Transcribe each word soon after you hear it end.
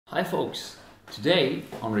Hi folks, today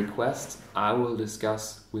on request I will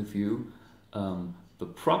discuss with you the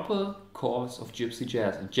proper chords of gypsy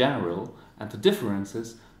jazz in general and the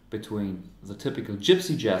differences between the typical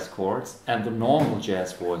gypsy jazz chords and the normal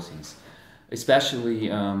jazz voicings, especially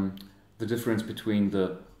the difference between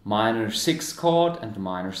the minor 6 chord and the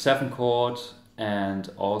minor 7 chord,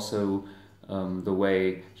 and also the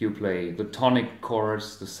way you play the tonic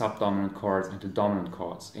chords, the subdominant chords and the dominant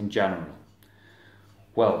chords in general.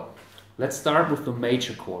 Well, let's start with the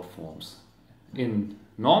major chord forms. In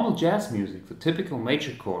normal jazz music, the typical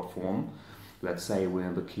major chord form, let's say we're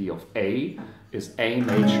in the key of A, is A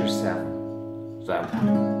major 7. That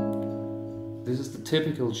one. This is the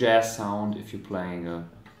typical jazz sound if you're playing a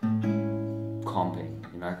comping,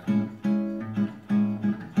 you know.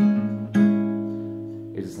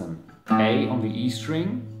 It is an A on the E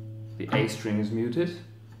string, the A string is muted.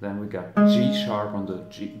 Then we got G sharp on the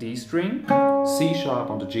D string, C sharp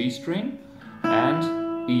on the G string, and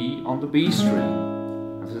E on the B string.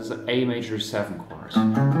 And this is an A major 7 chord.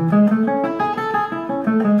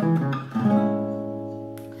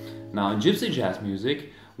 Now in gypsy jazz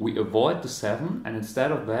music, we avoid the 7, and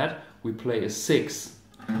instead of that, we play a 6.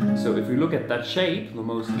 So if we look at that shape, the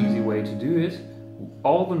most easy way to do it,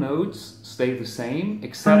 all the notes stay the same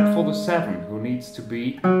except for the 7, who needs to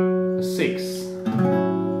be a 6.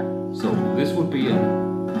 So this would be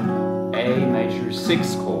an A major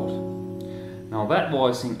 6 chord. Now that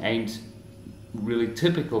voicing ain't really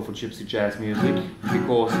typical for gypsy jazz music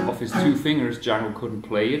because of his 2 fingers. Django couldn't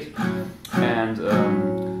play it, and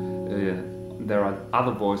there are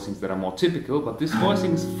other voicings that are more typical, but this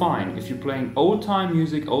voicing is fine. If you're playing old-time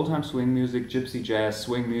music, old-time swing music, gypsy jazz,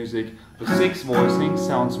 swing music, the 6 voicing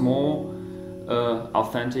sounds more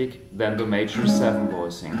authentic than the major 7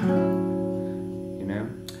 voicing, you know.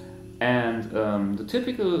 And the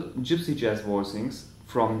typical gypsy jazz voicings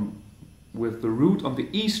with the root on the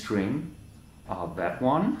E string are that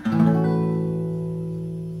one.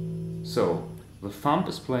 So the thumb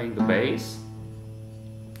is playing the bass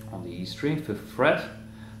on the E string, 5th fret.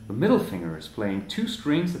 The middle finger is playing 2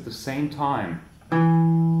 strings at the same time.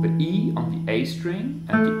 The E on the A string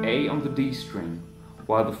and the A on the D string.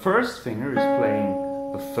 While the first finger is playing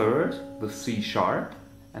the 3rd, the C sharp,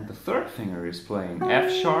 and the 3rd finger is playing F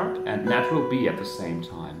sharp and natural B at the same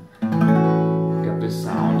time. Got this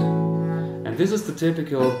sound. And this is the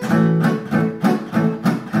typical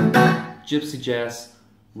gypsy jazz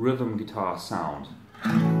rhythm guitar sound.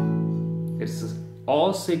 It's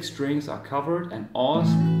all 6 strings are covered and all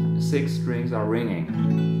 6 strings are ringing.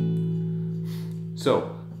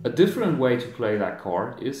 So a different way to play that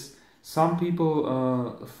chord is, some people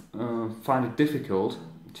find it difficult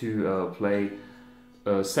to play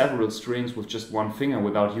several strings with just 1 finger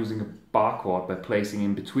without using a bar chord by placing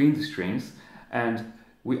in between the strings, and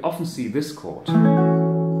we often see this chord.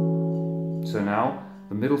 So now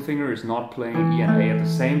the middle finger is not playing E and A at the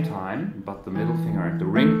same time, but the middle finger and the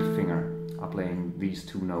ring finger are playing these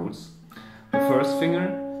 2 notes. The first finger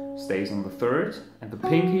stays on the 3rd, and the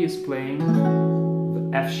pinky is playing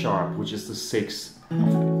the F sharp, which is the 6th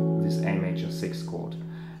of this A major 6 chord.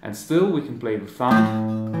 And still we can play the thumb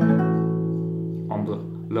on the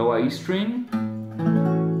lower E string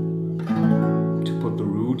to put the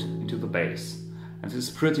root into the bass. And this is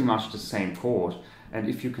pretty much the same chord. And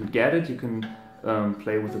if you can get it, you can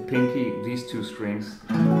play with the pinky these 2 strings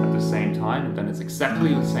at the same time, and then it's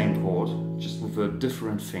exactly the same chord, just with a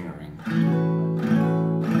different fingering.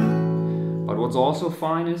 But what's also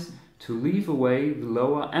fine is to leave away the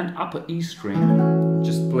lower and upper E string,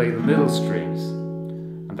 just play the middle strings.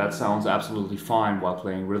 And that sounds absolutely fine while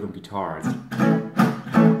playing rhythm guitars.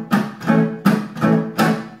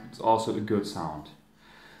 It's also a good sound.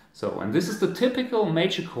 So, and this is the typical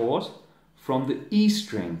major chord from the E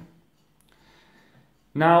string.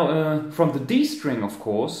 Now, from the D string, of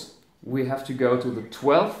course, we have to go to the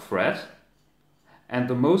 12th fret, and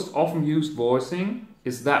the most often used voicing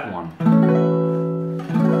is that one.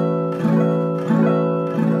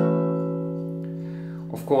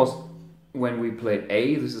 Of course, when we play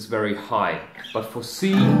A, this is very high, but for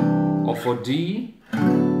C or for D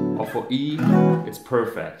or for E, it's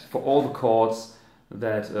perfect for all the chords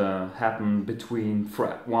that happen between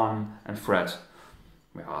fret 1 and fret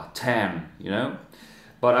 10, you know.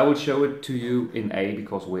 But I will show it to you in A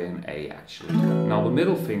because we're in A actually. Now the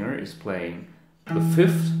middle finger is playing the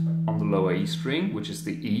 5th on the lower E string, which is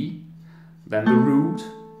the E, then the root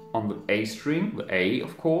on the A string, the A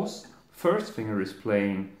of course. First finger is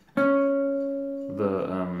playing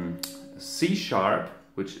the C sharp,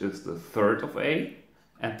 which is the 3rd of A,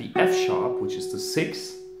 and the F sharp, which is the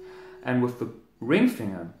 6th. And with the ring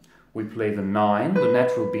finger, we play the 9, the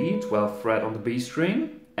natural B, 12th fret on the B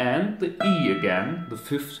string, and the E again, the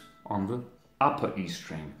 5th on the upper E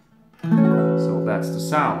string. So that's the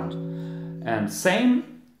sound. And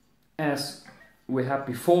same as we had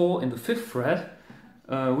before in the 5th fret,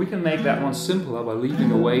 we can make that one simpler by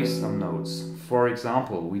leaving away some notes. For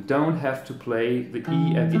example, we don't have to play the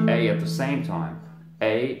E and the A at the same time.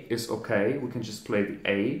 A is okay, we can just play the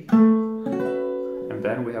A, and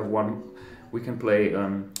then we have one, we can play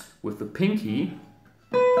with the pinky,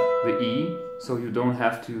 the E, so you don't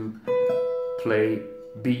have to play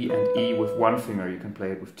B and E with one finger, you can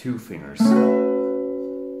play it with 2 fingers,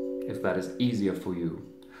 if that is easier for you.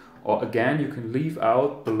 Or again, you can leave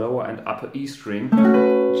out the lower and upper E string,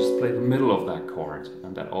 just play the middle of that chord,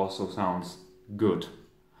 and that also sounds good.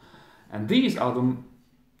 And these are the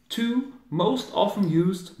 2 most often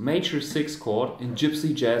used major 6 chord in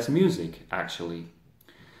gypsy jazz music, actually.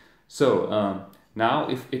 So now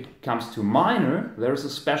if it comes to minor, there's a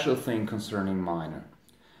special thing concerning minor.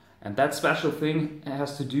 And that special thing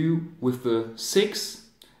has to do with the 6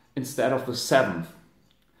 instead of the 7th.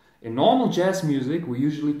 In normal jazz music, we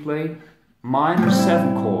usually play minor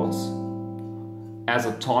 7 chords as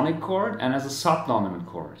a tonic chord and as a subdominant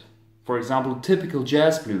chord. For example, typical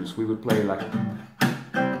jazz blues, we would play like...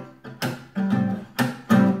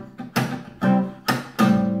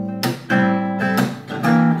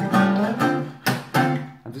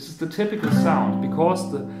 And this is the typical sound,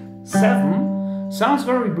 because the 7 sounds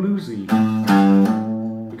very bluesy.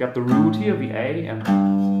 We got the root here, the A,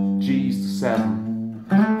 and G is the 7.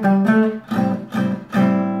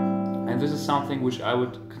 And this is something which I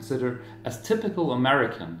would consider as typical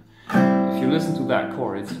American. If you listen to that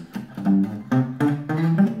chord,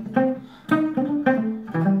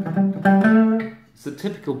 it's a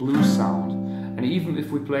typical blues sound. And even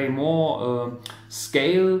if we play more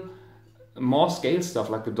scale stuff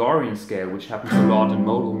like the Dorian scale, which happens a lot in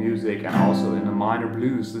modal music and also in the minor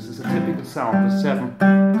blues, this is a typical sound, the 7.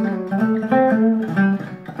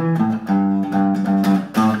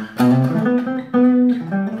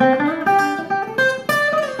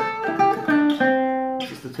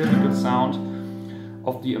 This is the typical sound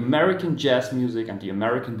of the American jazz music and the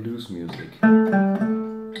American blues music.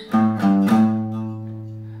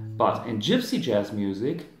 But in gypsy jazz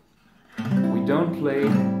music, we don't play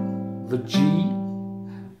the G.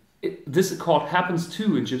 This chord happens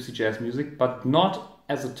too in gypsy jazz music, but not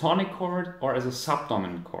as a tonic chord or as a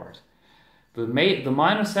subdominant chord. The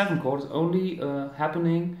minor 7 chord is only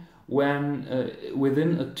happening when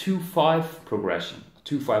within a 2-5 progression, a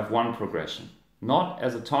 2-5-1 progression, not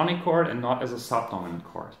as a tonic chord and not as a subdominant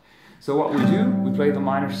chord. So what we do, we play the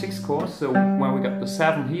minor 6 chord. So when we got the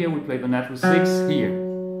 7 here, we play the natural 6 here,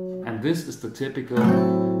 and this is the typical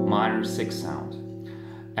minor 6 sound.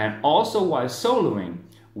 And also while soloing,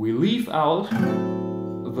 we leave out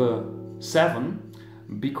the 7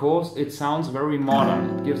 because it sounds very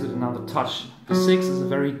modern, it gives it another touch. The 6 is a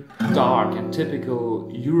very dark and typical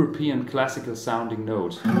European classical sounding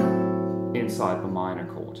note inside the minor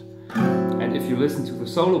chord. And if you listen to the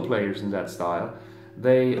solo players in that style,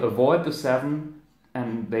 they avoid the 7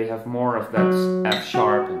 and they have more of that F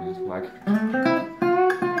sharp in it, like...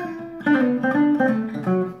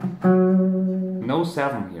 No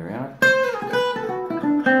 7 here, yeah?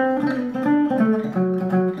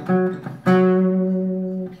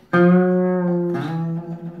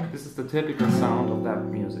 This is the typical sound of that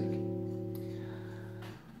music.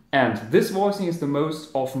 And this voicing is the most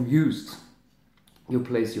often used. You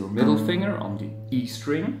place your middle finger on the E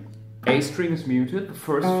string, A string is muted, the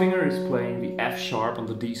first finger is playing the F sharp on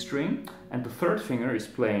the D string, and the third finger is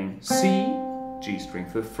playing C, G string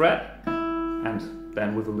 5th fret, and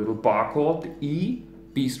then with a little bar chord, the E,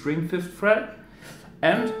 B string 5th fret,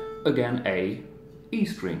 and again A, E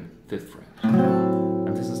string 5th fret.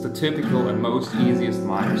 And this is the typical and most easiest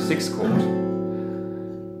minor 6 chord.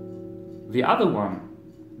 The other one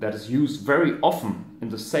that is used very often in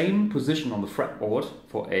the same position on the fretboard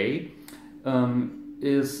for A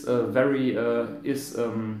is how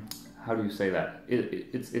do you say that?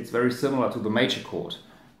 It's very similar to the major chord.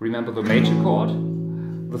 Remember the major chord?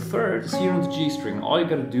 The third is here on the G string. All you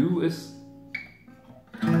gotta do is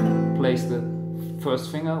place the first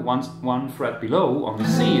finger one fret below on the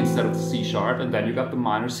C instead of the C sharp, and then you got the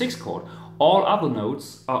minor 6 chord. All other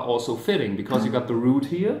notes are also fitting because you got the root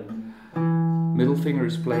here. Middle finger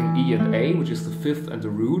is playing E and A, which is the 5th and the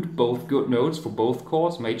root, both good notes for both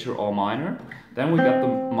chords, major or minor. Then we got the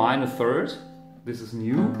minor 3rd, this is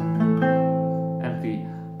new, and the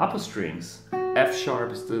upper strings. F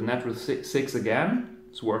sharp is the natural 6 again,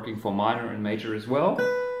 it's working for minor and major as well,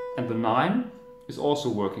 and the 9 is also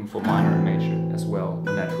working for minor and major as well,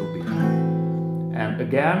 the natural beat. And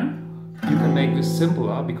again, you can make this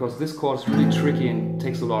simpler because this chord is really tricky and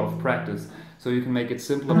takes a lot of practice. So you can make it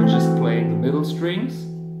simpler by just playing the middle strings,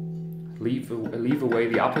 leave away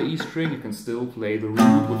the upper E string. You can still play the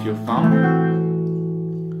root with your thumb.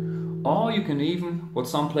 Or you can even, what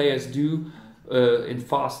some players do in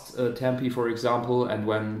fast tempi, for example, and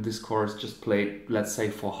when this chord is just played, let's say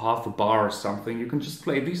for half a bar or something, you can just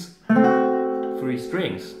play these 3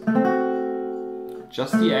 strings.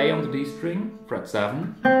 Just the A on the D string, fret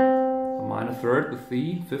 7, a minor third with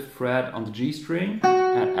the 5th fret on the G string,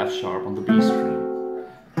 and F sharp on the B string.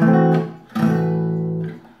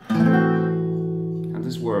 And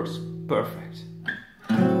this works perfect.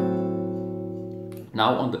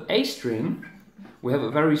 Now on the A string, we have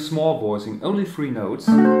a very small voicing, only 3 notes.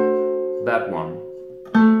 That one.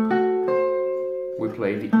 We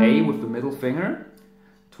play the A with the middle finger,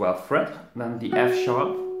 12th fret, then the F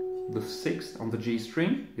sharp, the 6th on the G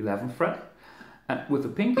string, 11th fret. And with the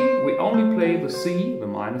pinky, we only play the C, the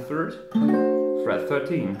minor third, fret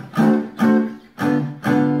 13.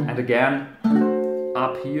 And again,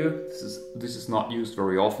 up here, this is not used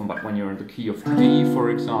very often, but when you're in the key of D, for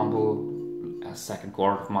example, a second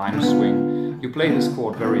chord of minor swing, you play this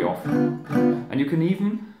chord very often. And you can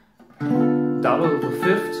even double the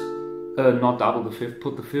 5th, not double the 5th,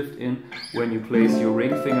 put the 5th in when you place your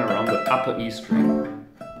ring finger on the upper E string.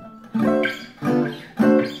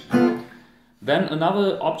 Then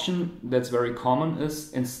another option that's very common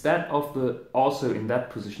is, instead of also in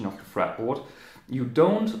that position of the fretboard, you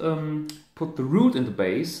don't put the root in the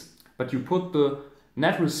bass, but you put the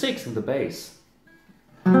natural 6 in the bass.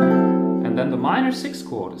 And then the minor 6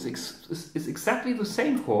 chord is exactly the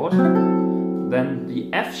same chord. Then the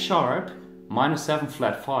F sharp, minor 7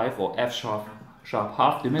 flat 5, or F sharp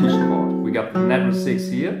half diminished chord. We got the natural 6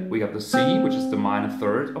 here, we got the C, which is the minor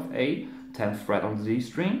third of A, 10th fret on the D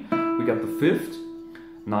string. We got the 5th,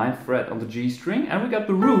 9th fret on the G string, and we got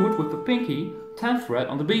the root with the pinky, 10th fret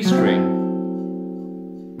on the B string.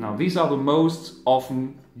 Now these are the most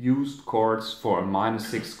often used chords for a minor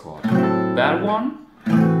 6 chord. That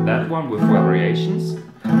one with variations,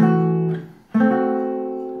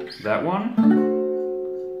 that one,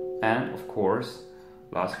 and of course,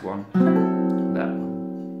 last one, that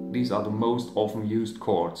one. These are the most often used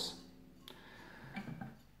chords.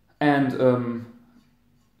 And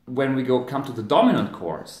when we come to the dominant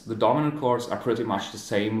chords are pretty much the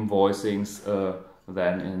same voicings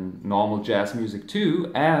than in normal jazz music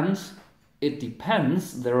too, and it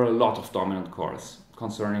depends. There are a lot of dominant chords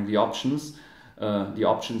concerning the options. The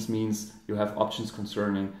options means you have options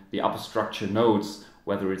concerning the upper structure notes,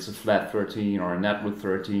 whether it's a flat 13 or a natural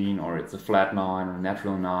 13, or it's a flat 9 or a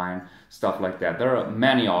natural 9, stuff like that. There are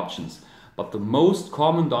many options, but the most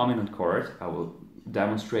common dominant chord, I will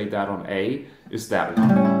demonstrate that on A, is that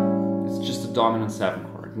one. It's just a dominant 7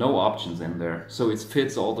 chord, no options in there, so it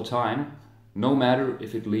fits all the time, no matter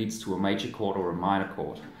if it leads to a major chord or a minor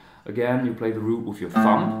chord. Again, you play the root with your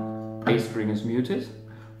thumb, A string is muted,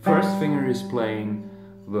 first finger is playing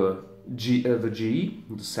the G, the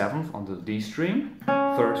 7th on the D string,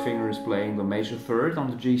 third finger is playing the major third on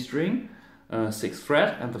the G string, 6th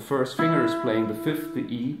fret, and the first finger is playing the 5th, the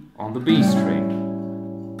E on the B string.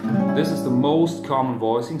 This is the most common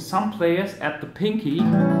voicing. Some players add the pinky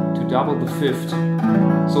to double the 5th,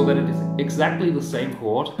 so that it is exactly the same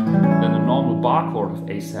chord than the normal bar chord of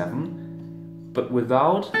A7, but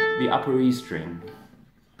without the upper E string.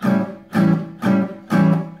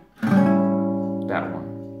 That one.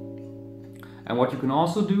 And what you can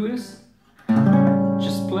also do is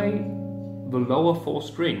just play the lower 4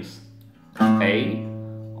 strings. A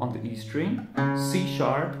on the E string, C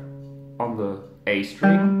sharp on the A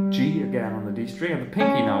string, G again on the D string, and the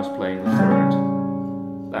pinky now is playing the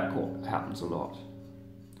 3rd. That chord happens a lot.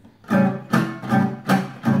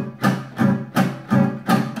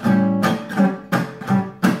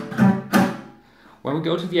 When we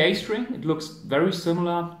go to the A string, it looks very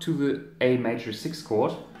similar to the A major 6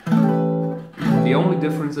 chord. The only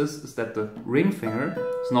difference is that the ring finger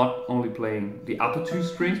is not only playing the upper 2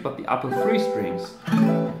 strings, but the upper 3 strings.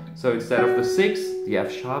 So instead of the 6th, the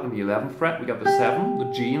F sharp and the 11th fret, we got the 7,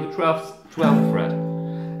 the G and the 12th fret.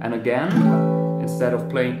 And again, instead of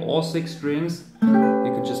playing all 6 strings,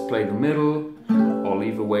 you could just play the middle, or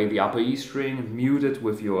leave away the upper E string and mute it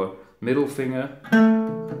with your middle finger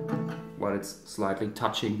while it's slightly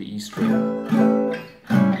touching the E string.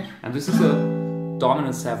 And this is a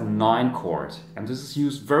dominant 7-9 chord, and this is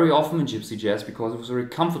used very often in gypsy jazz because it was very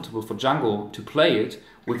comfortable for Django to play it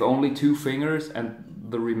with only 2 fingers and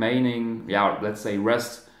the remaining, let's say,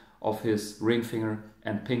 rest of his ring finger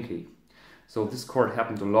and pinky. So this chord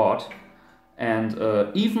happened a lot, and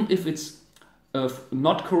even if it's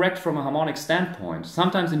not correct from a harmonic standpoint,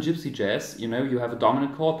 sometimes in gypsy jazz, you know, you have a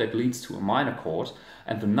dominant chord that leads to a minor chord,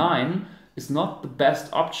 and the 9 is not the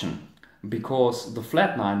best option, because the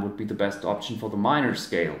flat 9 would be the best option for the minor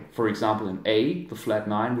scale. For example, in A, the flat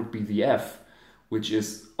 9 would be the F, which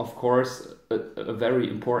is, of course, a very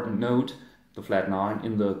important note, the flat 9,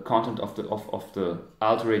 in the content of the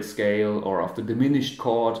alterate scale, or of the diminished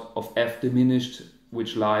chord of F diminished,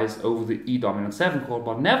 which lies over the E dominant 7 chord.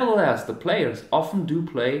 But nevertheless, the players often do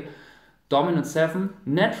play dominant 7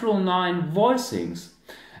 natural 9 voicings.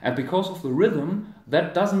 And because of the rhythm,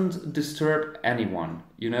 that doesn't disturb anyone.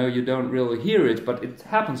 You know, you don't really hear it, but it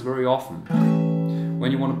happens very often.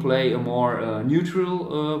 When you want to play a more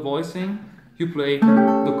neutral voicing, you play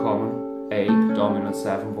the common A dominant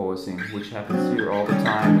 7 voicing, which happens here all the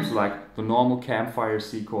time. It's like the normal campfire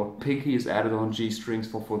C chord. Pinky is added on G strings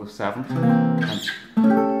for the 7th. And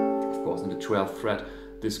of course, in the 12th fret,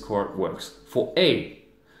 this chord works for A.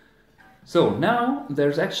 So now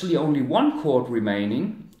there's actually only one chord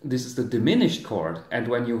remaining. This is the diminished chord, and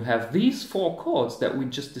when you have these 4 chords that we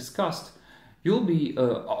just discussed, you'll be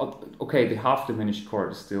okay, the half diminished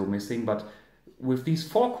chord is still missing, but with these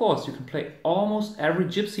 4 chords you can play almost every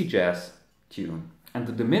gypsy jazz tune. And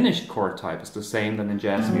the diminished chord type is the same than in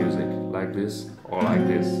jazz music, like this or like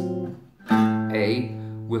this. A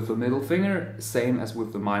with the middle finger, same as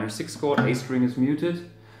with the minor 6 chord, A string is muted,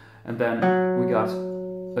 and then we got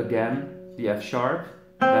again the F sharp,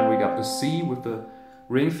 then we got the C with the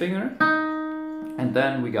ring finger, and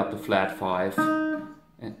then we got the flat 5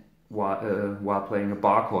 while playing a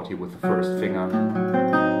bar chord here with the first finger.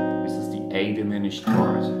 This is the A diminished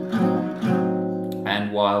chord.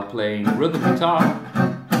 And while playing rhythm guitar,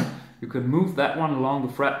 you can move that one along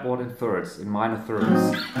the fretboard in thirds, in minor thirds.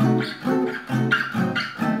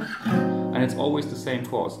 And it's always the same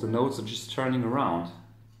chords, the notes are just turning around,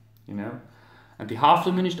 you know. And the half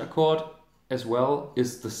diminished accord as well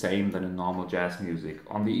is the same than in normal jazz music.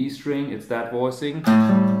 On the E string, it's that voicing.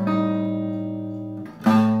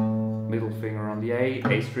 Middle finger on the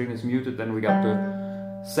A string is muted, then we got the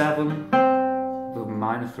 7, the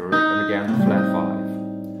minor 3rd, and again the flat 5.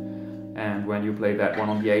 And when you play that one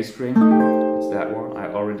on the A string, it's that one.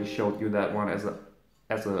 I already showed you that one as a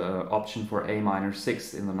option for A minor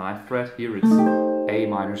 6 in the 9th fret. Here it's A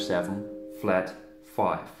minor 7, flat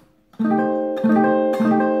 5.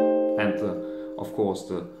 And of course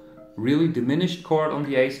the really diminished chord on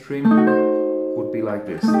the A string would be like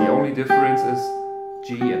this. The only difference is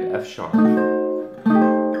G and F sharp.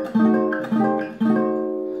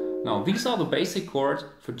 Now these are the basic chords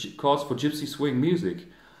for gypsy swing music.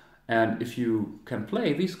 And if you can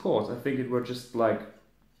play these chords, I think it were just like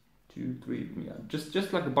 2, 3, yeah,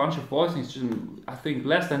 just like a bunch of voicings, just, I think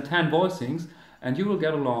less than 10 voicings, and you will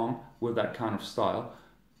get along with that kind of style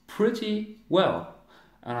pretty well.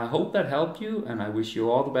 And I hope that helped you, and I wish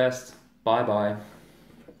you all the best. Bye bye.